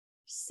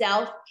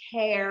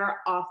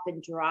Self-care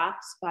often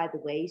drops by the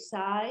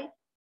wayside.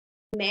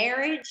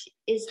 Marriage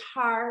is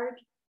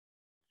hard.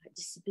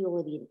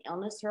 Disability and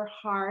illness are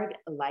hard.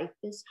 Life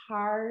is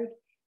hard.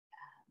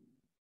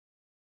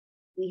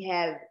 We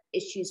have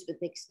issues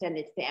with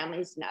extended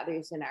families and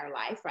others in our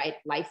life, right?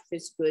 Life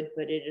is good,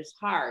 but it is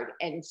hard.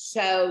 And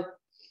so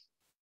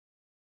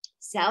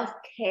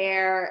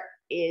self-care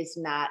is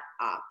not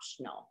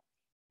optional.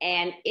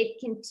 And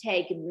it can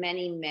take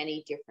many,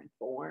 many different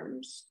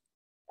forms,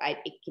 right?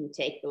 It can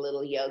take a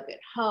little yoga at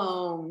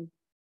home.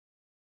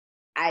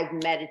 I've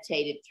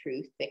meditated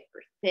through thick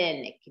or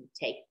thin. It can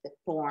take the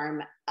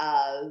form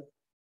of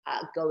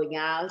going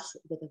out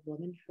with a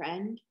woman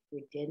friend for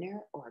dinner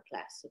or a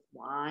glass of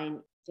wine.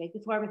 Take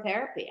the form of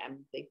therapy. I'm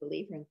a big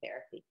believer in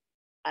therapy.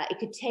 It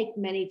could take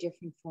many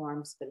different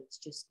forms, but it's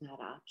just not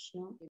optional.